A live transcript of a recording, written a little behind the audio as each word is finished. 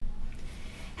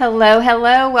Hello,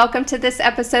 hello. Welcome to this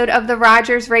episode of the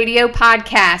Rogers Radio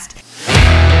Podcast.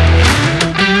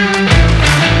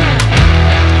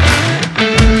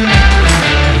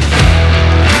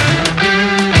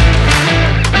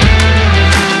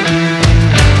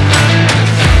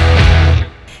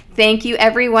 Thank you,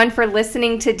 everyone, for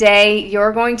listening today.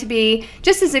 You're going to be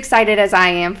just as excited as I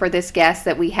am for this guest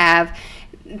that we have.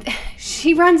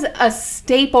 She runs a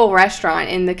staple restaurant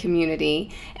in the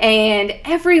community, and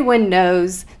everyone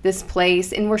knows this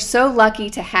place, and we're so lucky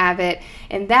to have it,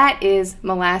 and that is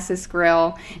Molasses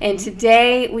Grill. And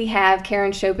today we have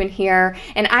Karen Schopen here,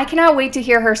 and I cannot wait to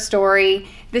hear her story.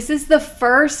 This is the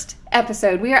first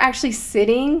episode. We are actually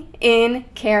sitting in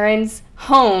Karen's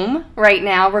home right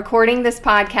now recording this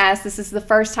podcast. This is the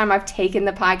first time I've taken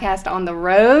the podcast on the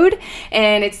road,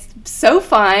 and it's so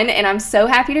fun, and I'm so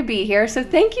happy to be here. So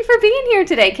thank you for being here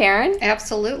today, Karen.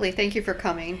 Absolutely. Thank you for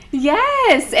coming.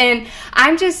 Yes, and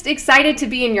I'm just excited to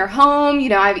be in your home. You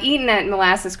know, I've eaten at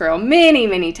Molasses Grill many,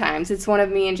 many times. It's one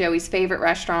of me and Joey's favorite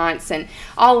restaurants, and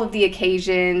all of the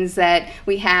occasions that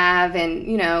we have, and,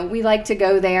 you know, we like to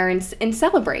go there and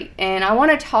celebrate. And I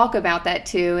want to talk about that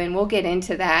too, and we'll get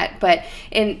into that. But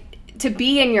to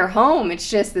be in your home, it's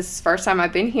just, this is the first time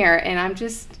I've been here, and I'm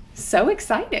just so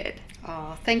excited.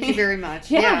 Oh, thank you very much.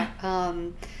 Yeah.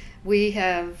 We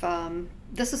have,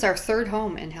 this is our third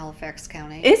home in Halifax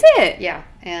County. Is it? Yeah.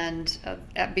 And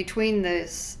between the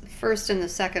first and the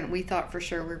second, we thought for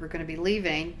sure we were going to be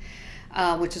leaving,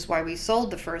 which is why we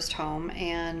sold the first home.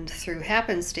 And through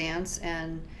happenstance,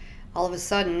 and all of a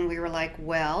sudden, we were like,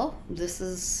 well, this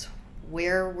is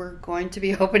where we're going to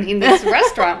be opening this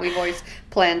restaurant we've always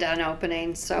planned on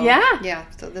opening. So yeah,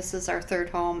 so this is our third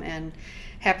home, and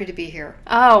happy to be here.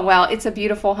 Oh, well, it's a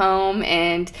beautiful home,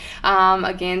 and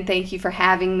again, thank you for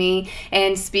having me.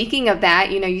 And speaking of that,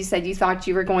 you know, you said you thought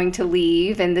you were going to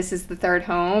leave, and this is the third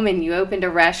home, and you opened a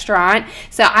restaurant.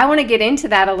 So I want to get into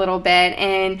that a little bit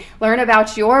and learn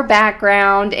about your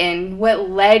background and what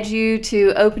led you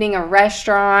to opening a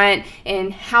restaurant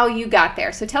and how you got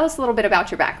there. So tell us a little bit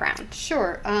about your background.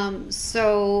 Sure.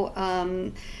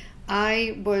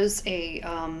 I was a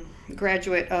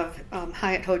graduate of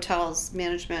Hyatt Hotels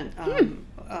management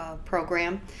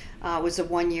program. It was a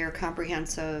one-year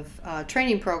comprehensive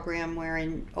training program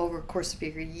wherein over the course of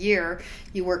a year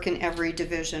you work in every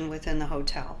division within the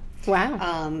hotel.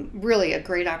 Wow. Really a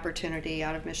great opportunity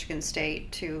out of Michigan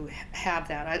State to have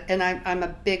that. I'm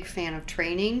a big fan of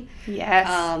training. Yes.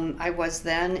 I was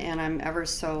then, and I'm ever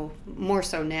so more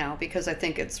so now, because I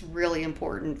think it's really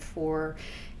important for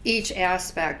each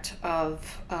aspect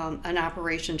of an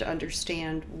operation to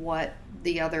understand what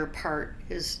the other part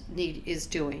is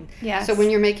doing. Yes. So when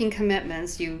you're making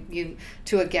commitments, you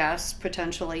to a guest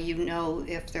potentially, you know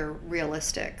if they're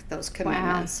realistic, those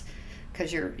commitments,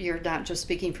 because you're not just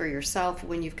speaking for yourself.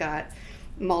 When you've got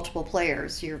multiple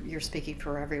players, you're speaking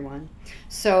for everyone.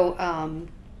 So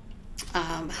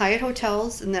Hyatt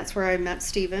Hotels, and that's where I met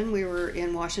Stephen. We were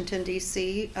in Washington,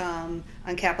 D.C. On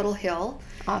Capitol Hill.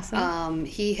 Awesome.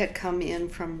 He had come in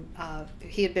from,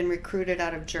 he had been recruited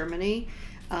out of Germany,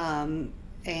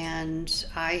 and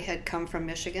I had come from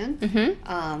Michigan.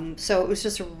 Mm-hmm. So it was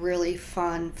just a really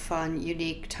fun,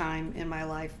 unique time in my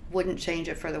life. Wouldn't change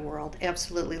it for the world.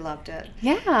 Absolutely loved it.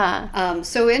 Yeah.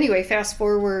 So anyway, fast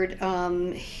forward,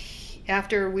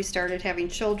 after we started having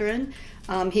children,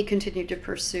 he continued to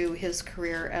pursue his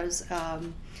career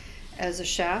as a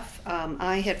chef.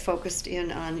 I had focused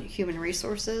in on human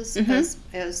resources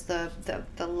as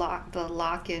the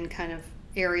lock-in kind of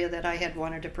area that I had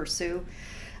wanted to pursue.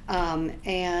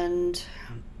 And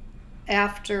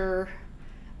after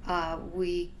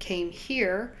we came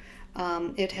here,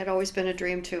 it had always been a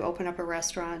dream to open up a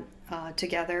restaurant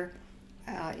together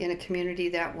in a community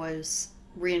that was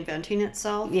reinventing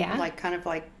itself. Yeah. Like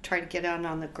try to get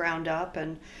on the ground up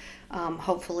and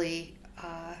hopefully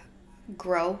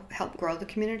help grow the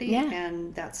community. Yeah.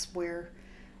 And that's where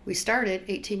we started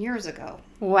 18 years ago.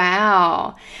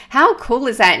 Wow. How cool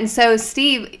is that? And so,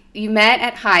 Steve, you met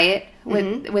at Hyatt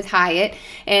with Hyatt,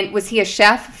 and was he a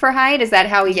chef for Hyatt? Is that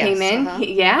how he came in? Uh-huh.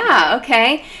 Yeah,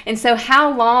 okay. And so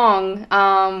how long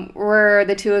were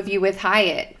the two of you with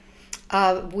Hyatt?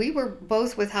 We were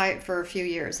both with Hyatt for a few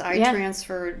years.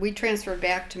 We transferred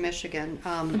back to Michigan.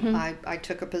 I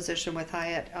took a position with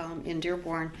Hyatt in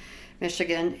Dearborn,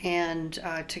 Michigan, and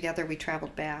together we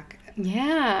traveled back.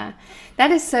 Yeah,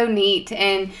 that is so neat.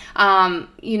 And,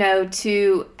 you know,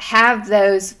 to have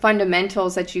those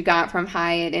fundamentals that you got from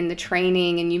Hyatt and the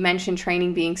training, and you mentioned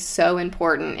training being so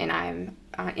important, and I'm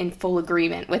in full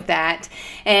agreement with that.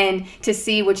 And to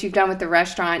see what you've done with the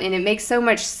restaurant, and it makes so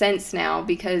much sense now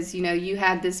because, you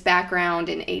had this background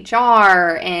in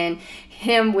HR and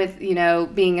him with,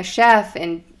 being a chef,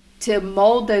 and to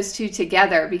mold those two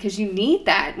together, because you need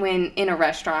that when in a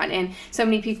restaurant. And so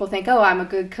many people think, oh, I'm a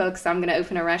good cook, so I'm going to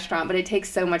open a restaurant, but it takes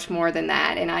so much more than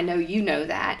that, and I know you know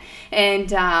that. And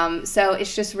so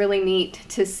it's just really neat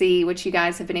to see what you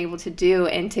guys have been able to do,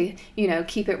 and to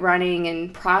keep it running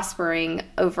and prospering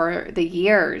over the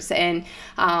years. And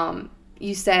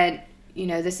you said,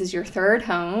 this is your third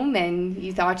home, and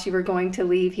you thought you were going to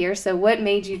leave here. So what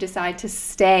made you decide to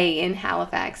stay in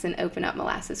Halifax and open up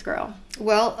Molasses Grill?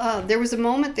 Well, there was a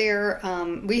moment there.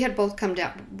 We had both come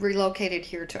down, relocated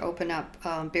here to open up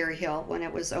Berry Hill when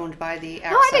it was owned by the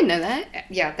AXA. Oh, I didn't know that.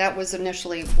 Yeah, that was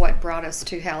initially what brought us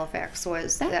to Halifax,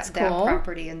 was that cool.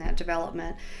 property and that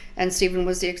development. And Stephen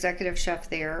was the executive chef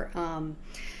there.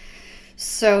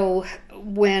 So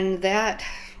when that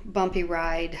bumpy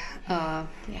ride,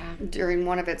 during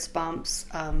one of its bumps,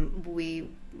 we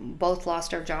both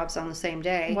lost our jobs on the same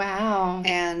day. Wow.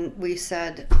 And we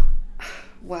said,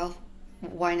 well,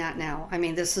 why not now? I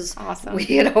mean, this is awesome. We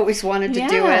had always wanted to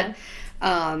do it.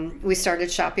 We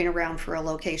started shopping around for a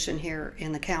location here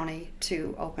in the county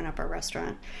to open up our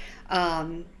restaurant.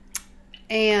 And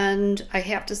I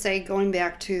have to say, going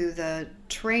back to the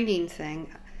training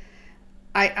thing,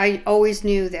 I always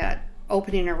knew that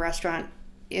opening a restaurant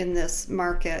in this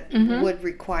market would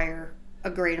require a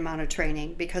great amount of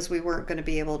training, because we weren't going to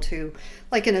be able to,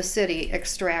 like in a city,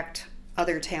 extract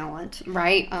other talent.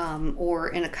 Right. Or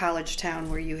in a college town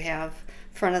where you have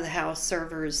front of the house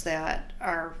servers that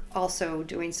are also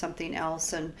doing something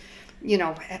else, and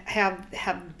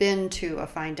have been to a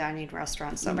fine dining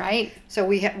restaurant. So, right. So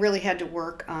we really had to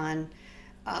work on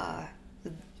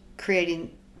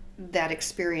creating that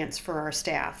experience for our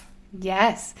staff.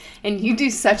 Yes, and you do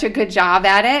such a good job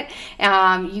at it.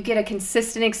 You get a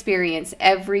consistent experience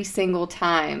every single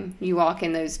time you walk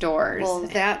in those doors. Well,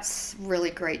 that's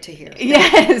really great to hear.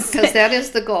 Yes. Because that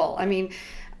is the goal. I mean,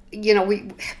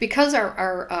 because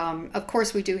our of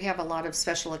course we do have a lot of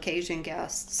special occasion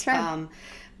guests. Sure.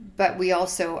 But we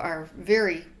also are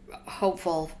very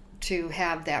hopeful to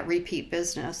have that repeat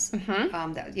business.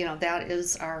 That's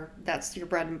your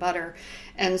bread and butter.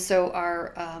 And so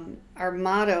our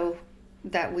motto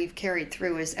that we've carried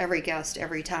through is every guest,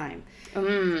 every time.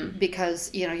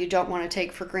 Because, you don't want to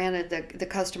take for granted the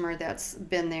customer that's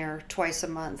been there twice a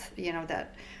month,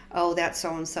 that's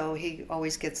so-and-so, he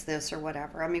always gets this or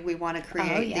whatever. I mean, we want to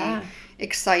create the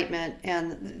excitement,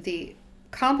 and the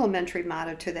complementary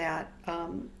motto to that,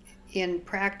 in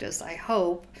practice, I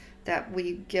hope, that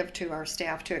we give to our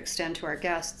staff to extend to our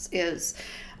guests is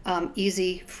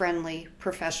easy, friendly,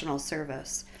 professional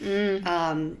service.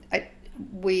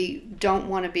 We don't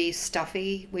want to be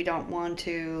stuffy. We don't want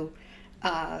to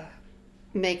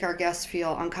make our guests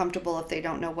feel uncomfortable if they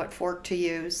don't know what fork to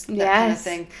use, that kind of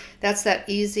thing. That's that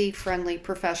easy, friendly,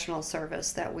 professional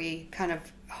service that we kind of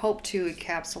hope to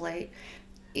encapsulate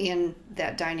in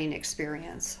that dining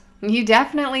experience. You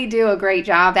definitely do a great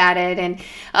job at it. And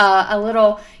a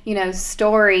little,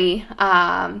 story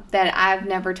that I've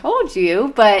never told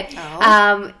you, but,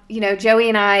 Joey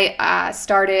and I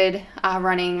started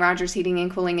running Rogers Heating and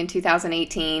Cooling in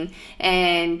 2018.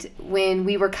 And when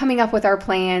we were coming up with our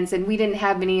plans, and we didn't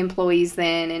have many employees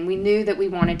then, and we knew that we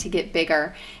wanted to get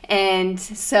bigger. And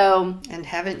so... And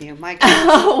haven't you? My goodness.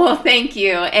 Oh, well, thank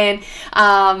you. And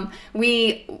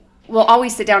we'll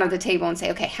always sit down at the table and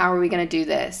say, okay, how are we going to do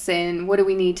this? And what do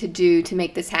we need to do to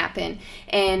make this happen?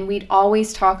 And we'd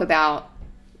always talk about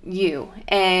you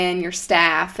and your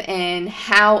staff and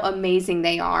how amazing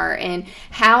they are, and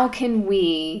how can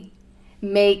we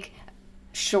make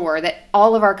sure that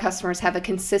all of our customers have a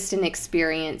consistent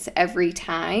experience every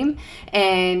time.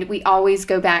 And we always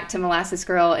go back to Molasses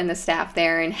Grill and the staff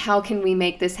there, and how can we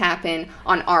make this happen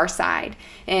on our side?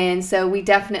 And so we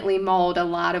definitely mold a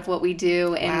lot of what we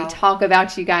do, and we talk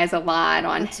about you guys a lot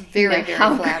on very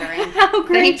flattering. How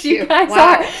great you guys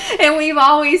are. And we've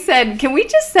always said, can we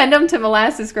just send them to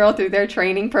Molasses Grill through their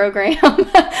training program?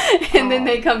 And then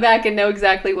they come back and know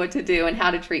exactly what to do and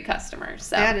how to treat customers.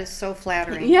 So that is so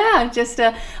flattering. Yeah, just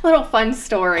a little fun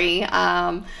story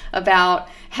about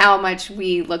how much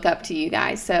we look up to you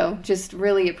guys. So just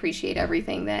really appreciate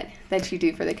everything that you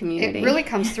do for the community. It really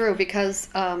comes through because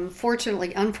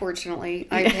unfortunately,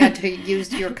 I've had to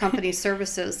use your company's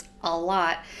services a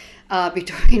lot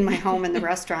between my home and the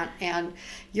restaurant. And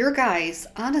your guys,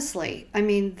 honestly, I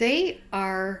mean, they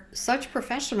are such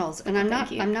professionals. And I'm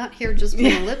not here just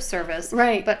paying lip service.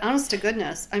 Right. But honest to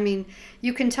goodness, I mean,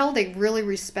 you can tell they really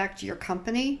respect your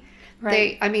company.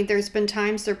 Right. There's been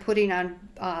times they're putting on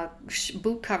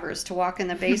boot covers to walk in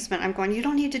the basement. I'm going, you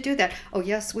don't need to do that. Oh,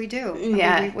 yes, we do.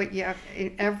 Yeah. Yeah.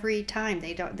 Every time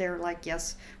they're like,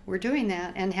 yes, we're doing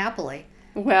that, and happily.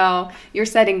 Well, you're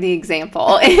setting the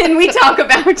example, and we talk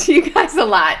about you guys a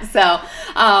lot. So,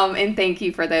 and thank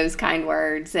you for those kind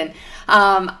words. And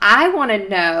I want to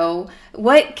know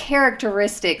what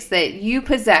characteristics that you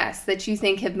possess that you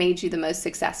think have made you the most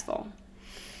successful.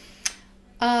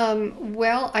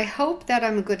 Well, I hope that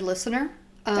I'm a good listener.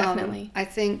 Definitely. I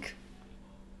think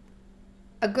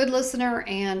a good listener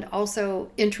and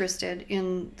also interested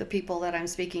in the people that I'm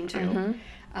speaking to. Mm-hmm.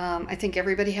 I think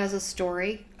everybody has a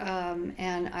story,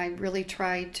 and I really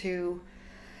try to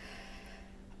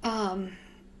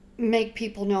make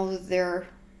people know that they're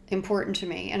important to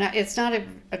me. And it's not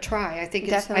a try. I think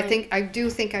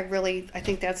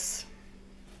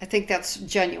that's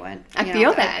genuine. I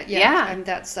feel that. Yeah.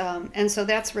 And so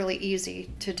that's really easy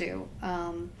to do.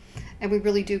 And we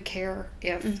really do care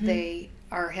if Mm-hmm. they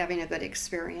are having a good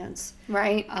experience.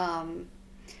 Right.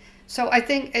 So I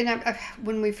think,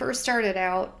 when we first started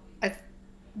out,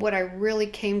 what I really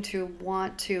came to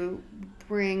want to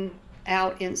bring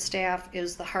out in staff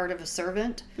is the heart of a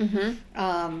servant.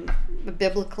 Mm-hmm.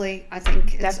 Biblically, I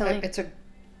think Definitely. it's a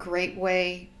great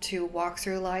way to walk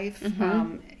through life.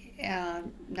 Mm-hmm.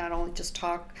 Not only just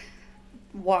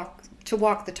walk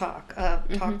the talk,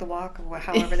 talk the walk, or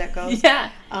however that goes. Yeah.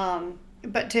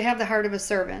 But to have the heart of a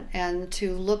servant and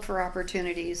to look for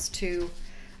opportunities to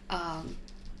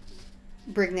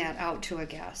bring that out to a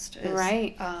guest.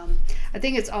 Right. I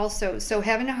think it's also, so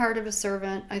having a heart of a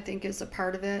servant, I think, is a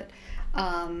part of it.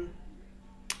 And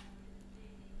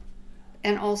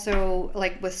also,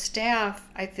 like with staff,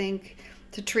 I think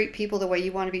to treat people the way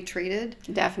you want to be treated.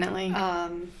 Definitely.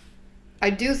 I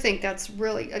do think that's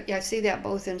really, I see that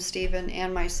both in Stephen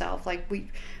and myself. Like, we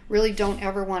really don't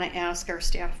ever want to ask our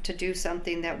staff to do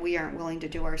something that we aren't willing to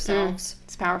do ourselves.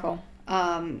 It's powerful.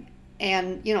 And,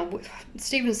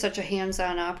 Stephen's such a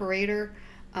hands-on operator.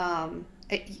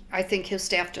 I think his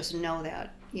staff just know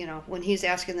that. When he's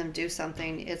asking them to do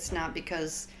something, it's not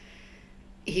because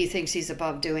he thinks he's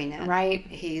above doing it. Right.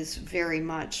 He's very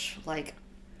much like,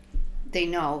 they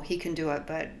know he can do it,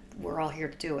 but we're all here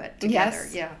to do it together.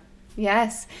 Yes. Yeah.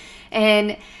 Yes.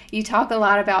 And you talk a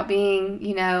lot about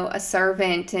being, a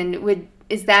servant. And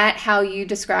is that how you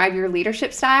describe your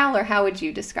leadership style, or how would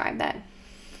you describe that?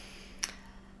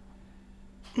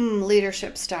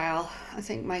 Leadership style. I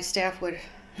think my staff would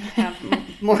have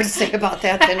more to say about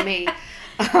that than me.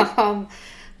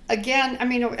 Again,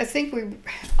 I think we,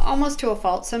 almost to a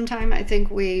fault sometime, I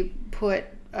think we put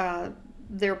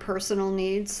their personal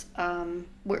needs.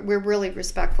 We're really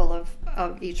respectful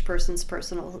of each person's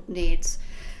personal needs.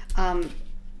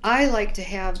 I like to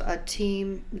have a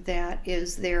team that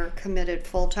is there committed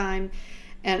full-time,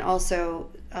 and also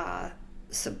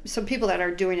some people that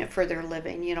are doing it for their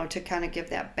living, to kind of give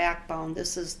that backbone.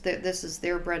 This is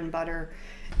their bread and butter,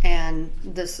 and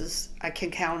I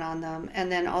can count on them.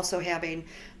 And then also having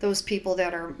those people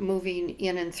that are moving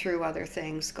in and through other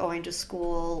things, going to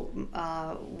school,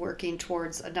 working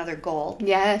towards another goal.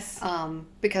 Yes.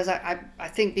 Because I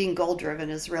think being goal driven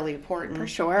is really important. For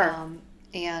sure.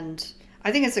 And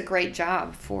I think it's a great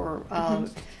job for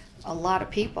a lot of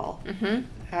people.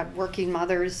 Mm-hmm. Working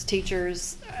mothers,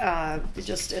 teachers, the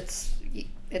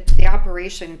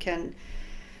operation can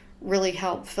really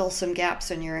help fill some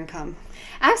gaps in your income.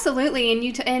 Absolutely.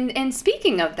 And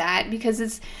speaking of that, because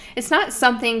it's not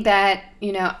something that,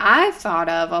 I've thought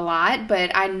of a lot,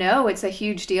 but I know it's a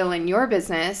huge deal in your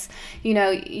business.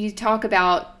 You talk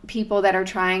about people that are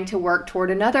trying to work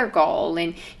toward another goal,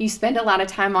 and you spend a lot of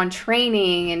time on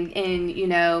training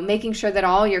and making sure that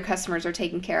all your customers are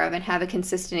taken care of and have a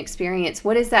consistent experience.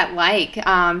 What is that like,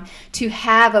 to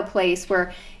have a place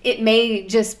where it may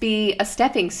just be a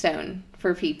stepping stone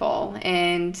for people,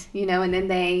 and and then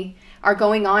they are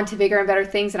going on to bigger and better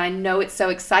things? And I know it's so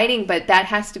exciting, but that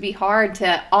has to be hard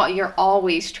you're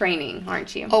always training,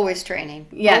 aren't you? Always training.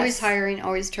 Yes. Always hiring,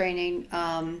 always training.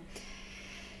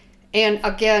 And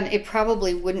again, it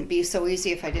probably wouldn't be so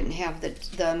easy if I didn't have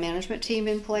the management team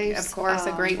in place. Of course,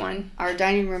 a great one. Our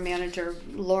dining room manager,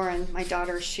 Lauren, my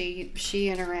daughter, she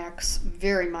interacts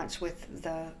very much with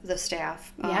the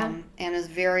staff, and is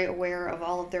very aware of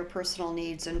all of their personal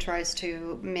needs and tries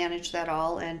to manage that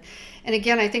all. And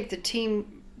again, I think the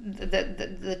team,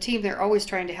 they're always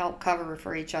trying to help cover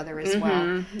for each other as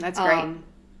well. That's great.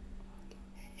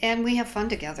 And we have fun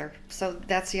together. So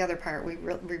that's the other part. We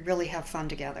really have fun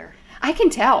together. I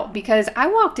can tell because I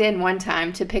walked in one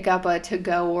time to pick up a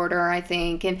to-go order, I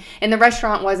think, and the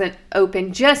restaurant wasn't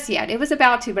open just yet. It was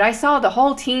about to, but I saw the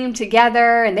whole team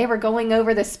together, and they were going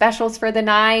over the specials for the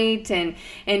night, and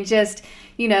just,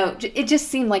 it just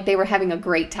seemed like they were having a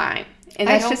great time. And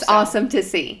that's just awesome to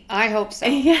see. I hope so.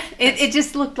 Yeah, it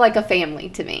just looked like a family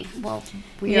to me. Well,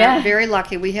 we are very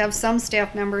lucky. We have some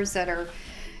staff members that are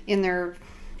in their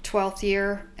 12th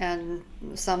year, and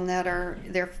some that are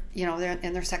they're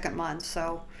in their second month.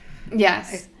 So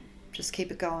yes, just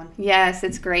keep it going. Yes,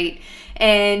 it's great.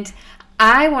 And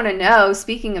I want to know,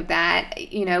 speaking of that,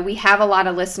 we have a lot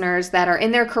of listeners that are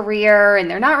in their career and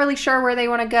they're not really sure where they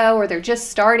want to go, or they're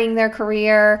just starting their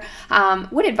career.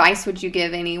 What advice would you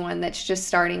give anyone that's just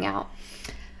starting out?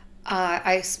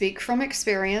 I speak from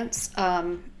experience.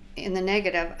 In the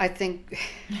negative, I think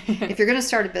if you're going to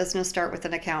start a business, start with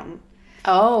an accountant.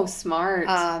 Oh, smart.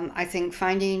 I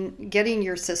think getting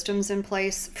your systems in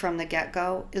place from the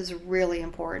get-go is really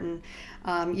important.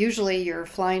 Usually you're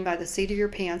flying by the seat of your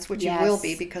pants, which you will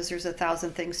be because there's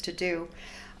 1,000 things to do.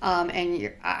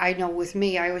 And I know with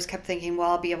me, I always kept thinking,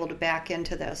 well, I'll be able to back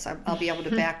into this. I'll be able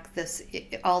to back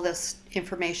all this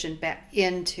information back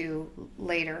into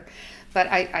later. But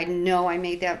I know I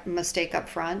made that mistake up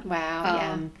front.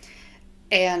 Wow.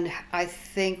 And I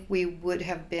think we would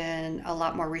have been a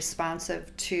lot more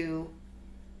responsive to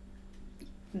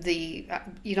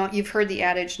you've heard the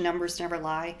adage, numbers never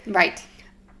lie. Right.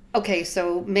 Okay,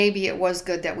 so maybe it was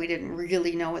good that we didn't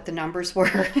really know what the numbers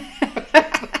were.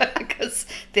 Because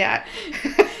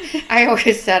I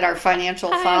always said our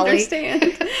financial folly. I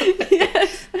understand.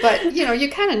 Yes. But, you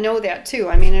kind of know that too.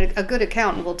 I mean, a good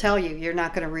accountant will tell you you're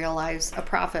not going to realize a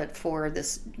profit for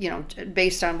this,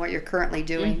 based on what you're currently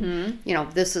doing.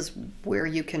 Mm-hmm. This is where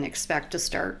you can expect to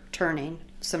start turning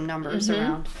some numbers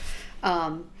around.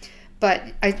 But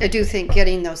I do think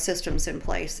getting those systems in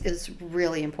place is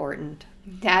really important.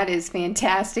 That is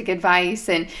fantastic advice,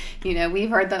 and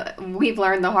we've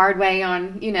learned the hard way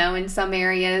on in some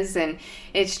areas, and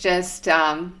it's just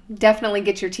definitely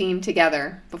get your team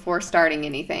together before starting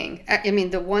anything. I mean,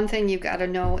 the one thing you've got to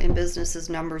know in business is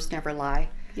numbers never lie.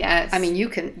 Yes. I mean, you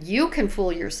can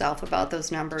fool yourself about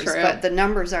those numbers, True. But the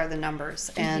numbers are the numbers,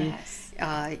 and yes.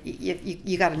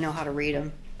 You got to know how to read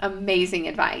them. Amazing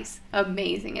advice.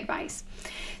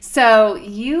 So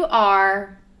you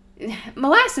are.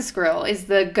 Molasses Grill is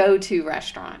the go-to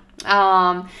restaurant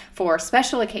for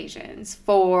special occasions,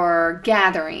 for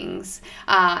gatherings.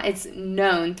 It's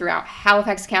known throughout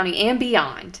Halifax County and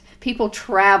beyond. People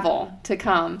travel to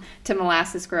come to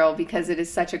Molasses Grill because it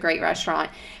is such a great restaurant.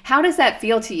 How does that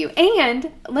feel to you?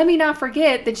 And let me not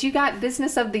forget that you got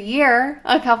Business of the Year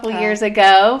a couple years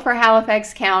ago for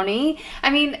Halifax County. I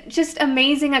mean, just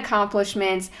amazing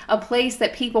accomplishments, a place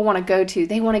that people want to go to.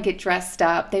 They want to get dressed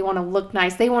up. They want to look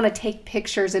nice. They want to take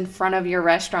pictures in front of your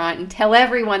restaurant and tell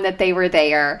everyone that they were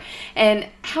there. And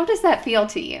how does that feel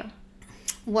to you?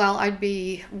 Well, I'd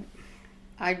be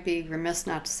remiss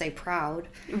not to say proud.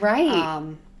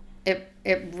 Right.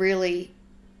 It really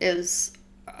is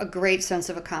a great sense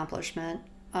of accomplishment.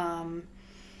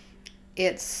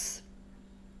 It's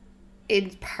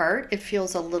in part, it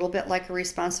feels a little bit like a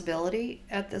responsibility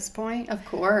at this point. Of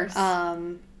course.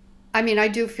 I mean, I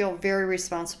do feel very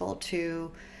responsible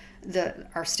to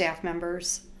our staff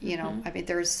members. I mean,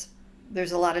 there's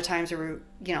a lot of times where,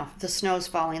 the snow's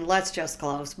falling, let's just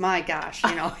close. My gosh,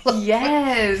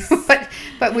 Yes.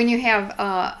 But when you have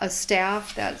a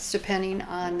staff that's depending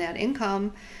on that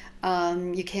income,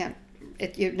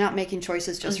 you're not making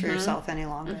choices just for yourself any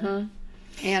longer. Mm-hmm.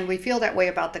 And we feel that way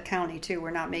about the county too.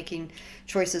 We're not making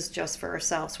choices just for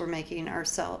ourselves. We're making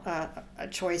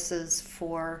choices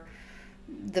for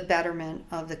the betterment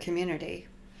of the community.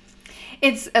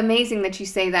 It's amazing that you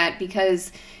say that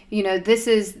because, this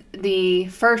is the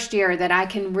first year that I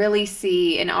can really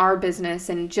see in our business,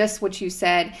 and just what you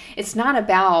said, it's not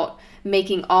about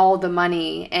making all the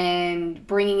money and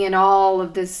bringing in all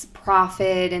of this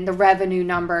profit and the revenue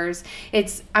numbers.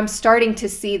 I'm starting to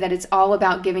see that it's all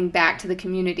about giving back to the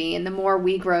community, and the more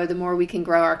we grow, the more we can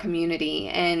grow our community.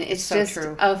 And it's so just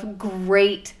true. A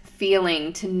great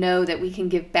feeling to know that we can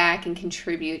give back and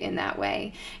contribute in that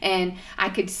way. And I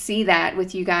could see that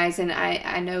with you guys, and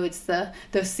I know it's the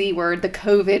C word, the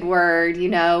COVID word,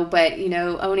 but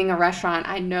owning a restaurant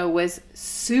I know was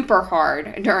super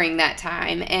hard during that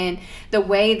time. And the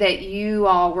way that you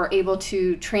all were able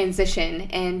to transition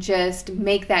and just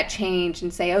make that change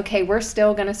and say, okay, we're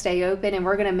still going to stay open and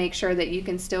we're going to make sure that you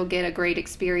can still get a great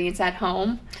experience at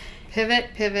home. Pivot,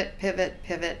 pivot, pivot,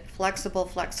 pivot. Flexible,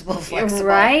 flexible, flexible.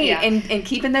 Right. Yeah. And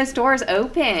keeping those doors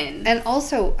open. And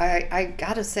also, I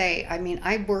gotta say, I mean,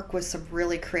 I work with some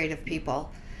really creative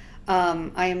people.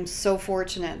 I am so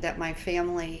fortunate that my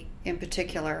family in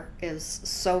particular is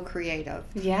so creative.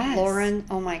 Yes. Lauren,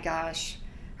 oh my gosh,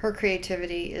 her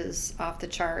creativity is off the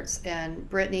charts. And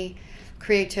Brittany,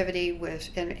 creativity with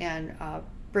and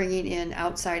bringing in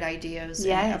outside ideas,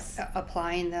 yes, and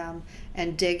applying them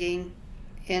and digging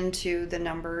into the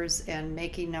numbers and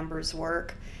making numbers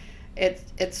work.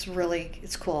 It's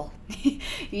cool.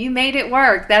 You made it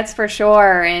work, that's for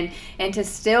sure. And to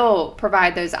still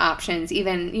provide those options,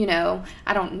 even,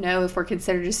 I don't know if we're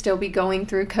considered to still be going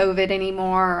through COVID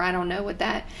anymore, or I don't know what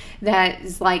that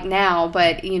is like now,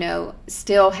 but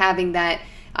still having that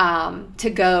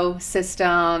to-go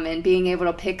system and being able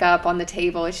to pick up on the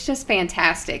table, it's just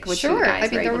fantastic what you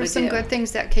guys were able there were some good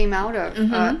things that came out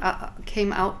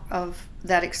of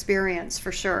that experience,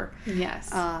 for sure.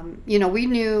 Yes. We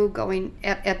knew going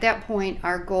at that point,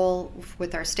 our goal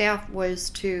with our staff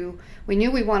was we knew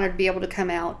we wanted to be able to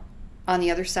come out on the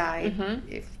other side,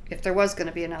 if there was going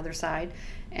to be another side,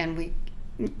 and we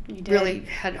really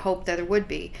had hoped that there would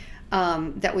be,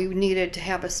 that we needed to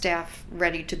have a staff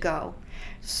ready to go.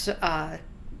 So,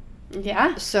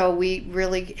 so we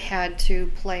really had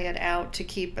to play it out to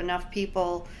keep enough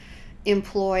people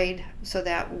employed so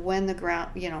that when the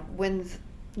ground,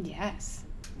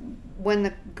 when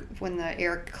the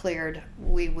air cleared,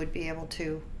 we would be able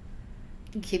to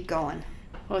keep going.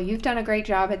 Well, you've done a great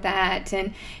job at that,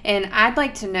 and I'd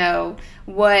like to know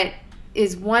what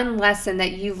is one lesson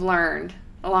that you've learned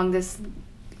along this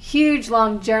huge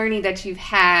long journey that you've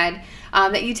had,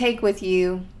 that you take with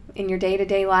you in your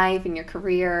day-to-day life, in your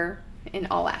career, in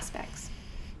all aspects.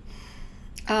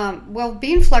 Well,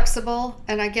 being flexible,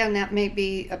 and again, that may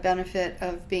be a benefit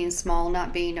of being small,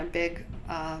 not being a big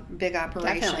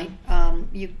operation.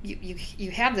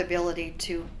 You have the ability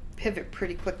to pivot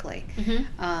pretty quickly,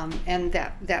 and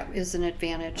that is an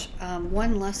advantage.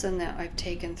 One lesson that I've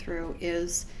taken through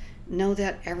is know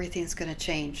that everything's going to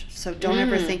change. So don't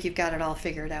ever think you've got it all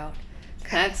figured out.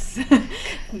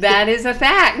 That is a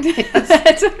fact. Yes.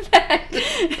 That's a fact.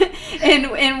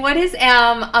 And what is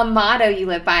a motto you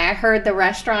live by? I heard the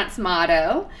restaurant's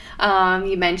motto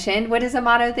you mentioned. What is a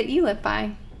motto that you live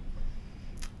by?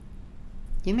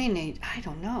 You may need, I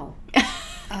don't know.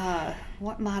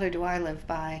 What motto do I live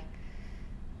by?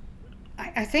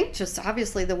 I think just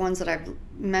obviously the ones that I've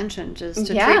mentioned, just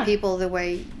to treat people the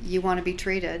way you want to be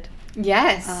treated.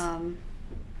 Yes.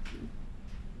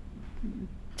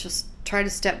 Just try to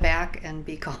step back and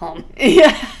be calm.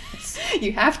 Yes,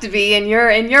 you have to be in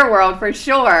your world for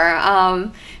sure.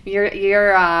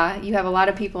 You have a lot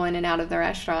of people in and out of the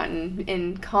restaurant,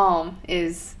 and calm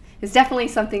is definitely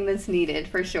something that's needed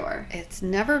for sure. It's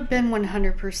never been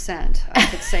 100%. I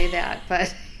could say that,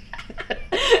 but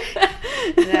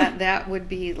that would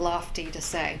be lofty to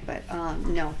say. But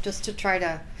no, just to try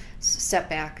to step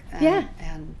back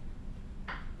and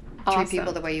treat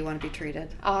people the way you want to be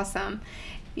treated. Awesome.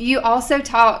 You also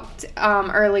talked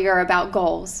earlier about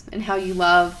goals and how you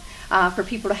love for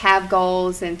people to have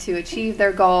goals and to achieve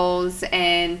their goals,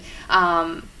 and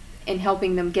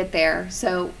helping them get there.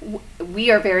 So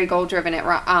we are very goal driven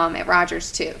at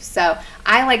Rogers too. So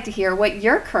I like to hear what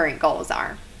your current goals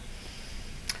are.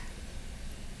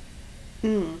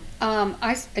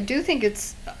 I do think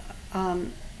it's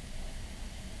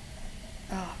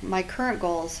my current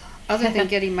goals, other than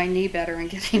getting my knee better and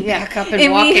getting back up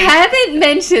and walking. And we haven't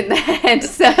mentioned that,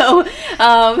 so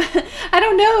I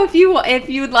don't know if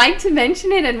you would like to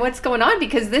mention it and what's going on,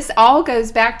 because this all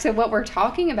goes back to what we're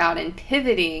talking about, and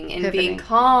pivoting and being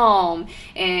calm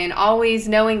and always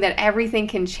knowing that everything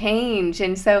can change.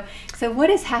 And so what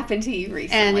has happened to you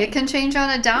recently? And it can change on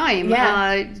a dime.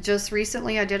 Yeah. Just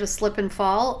recently I did a slip and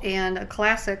fall, and a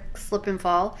classic slip and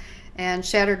fall, and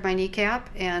shattered my kneecap,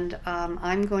 and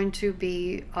I'm going to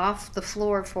be off the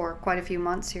floor for quite a few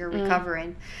months here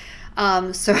recovering.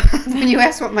 So when you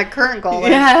ask what my current goal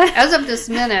is, as of this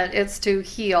minute, it's to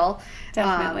heal.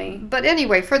 Definitely. But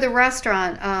anyway, for the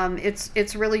restaurant,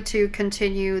 it's really to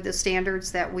continue the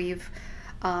standards that we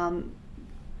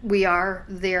are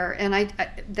there, and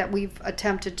that we've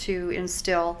attempted to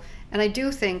instill. And I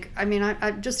do think,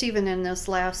 I just even in this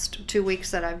last 2 weeks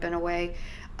that I've been away,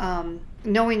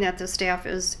 knowing that the staff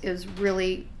is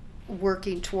really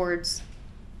working towards,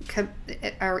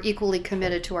 are equally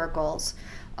committed to our goals,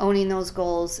 owning those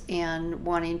goals and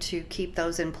wanting to keep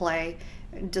those in play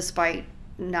despite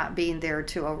not being there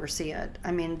to oversee it.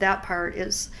 That part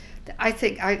is, I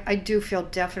think I do feel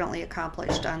definitely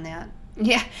accomplished on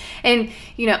Yeah. And,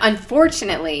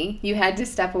 unfortunately, you had to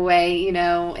step away,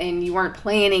 and you weren't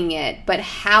planning it. But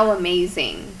how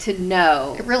amazing to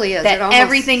know It really is. that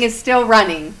everything is still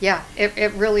running. Yeah,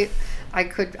 it really, I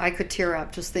could tear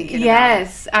up just thinking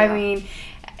Yes. about it. I mean,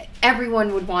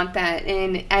 everyone would want that.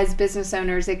 And as business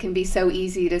owners, it can be so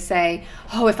easy to say,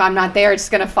 oh, if I'm not there, it's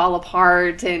going to fall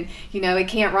apart. And, it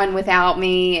can't run without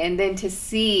me. And then to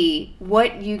see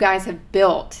what you guys have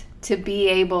built to be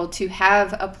able to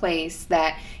have a place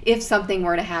that if something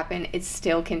were to happen, it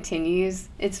still continues.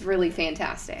 It's really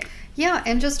fantastic. Yeah,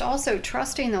 and just also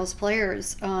trusting those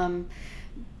players.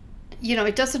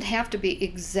 It doesn't have to be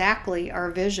exactly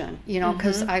our vision,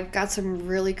 because I've got some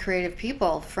really creative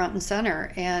people front and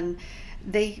center, and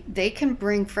they can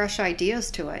bring fresh ideas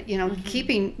to it.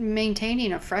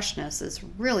 Maintaining a freshness is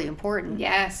really important.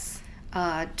 Yes.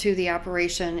 To the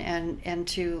operation and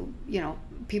to,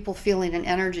 people feeling an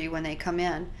energy when they come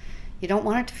in. You don't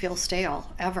want it to feel stale,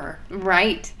 ever.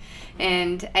 Right.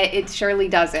 And it surely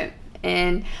doesn't.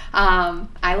 And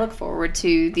I look forward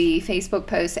to the Facebook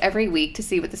posts every week to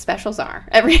see what the specials are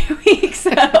every week.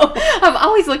 So I'm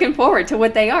always looking forward to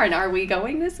what they are. And are we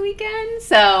going this weekend?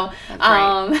 So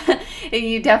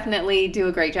you definitely do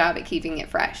a great job at keeping it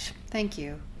fresh. Thank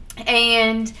you.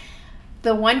 And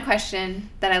the one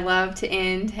question that I love to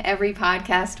end every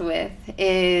podcast with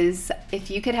is,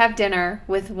 if you could have dinner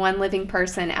with one living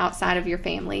person outside of your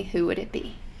family, who would it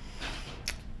be?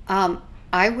 I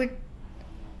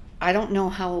don't know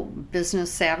how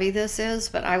business savvy this is,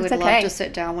 but I would love to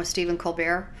sit down with Stephen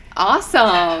Colbert. Awesome.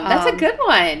 That's a good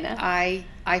one. I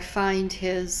find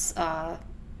his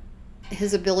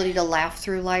ability to laugh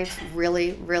through life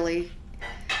really, really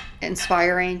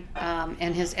inspiring,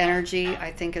 and his energy,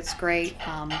 I think it's great.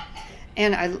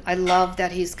 And I love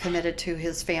that he's committed to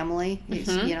his family. He's,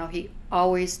 he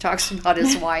always talks about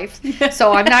his wife.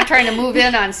 So I'm not trying to move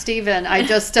in on Stephen. I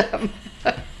just,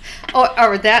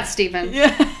 or that Stephen.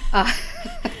 Yeah.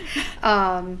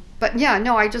 But yeah,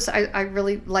 no, I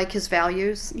really like his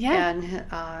values. Yeah. And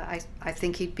I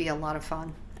think he'd be a lot of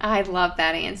fun. I love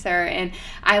that answer, and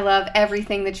I love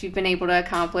everything that you've been able to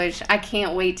accomplish. I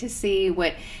can't wait to see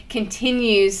what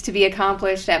continues to be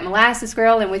accomplished at Molasses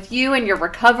Grill, and with you and your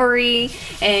recovery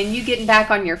and you getting back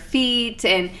on your feet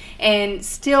and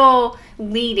still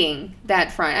leading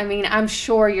that front. I mean, I'm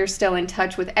sure you're still in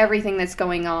touch with everything that's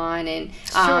going on, and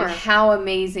how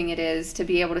amazing it is to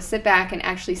be able to sit back and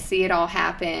actually see it all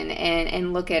happen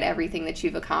and look at everything that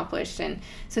you've accomplished. And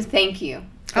so thank you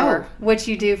for what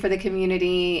you do for the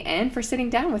community and for sitting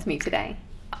down with me today.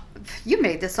 You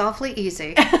made this awfully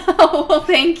easy. Well,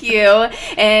 thank you.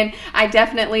 And I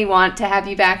definitely want to have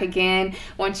you back again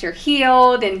once you're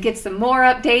healed and get some more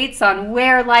updates on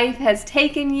where life has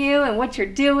taken you and what you're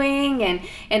doing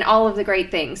and all of the great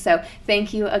things. So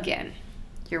thank you again.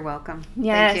 You're welcome.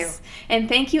 Yes. Thank you. And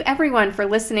thank you, everyone, for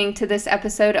listening to this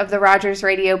episode of the Rogers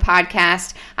Radio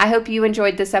Podcast. I hope you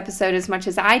enjoyed this episode as much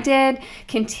as I did.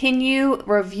 Continue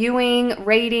reviewing,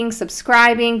 rating,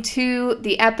 subscribing to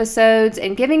the episodes,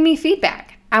 and giving me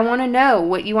feedback. I want to know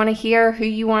what you want to hear, who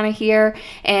you want to hear,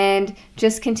 and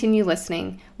just continue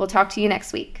listening. We'll talk to you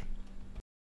next week.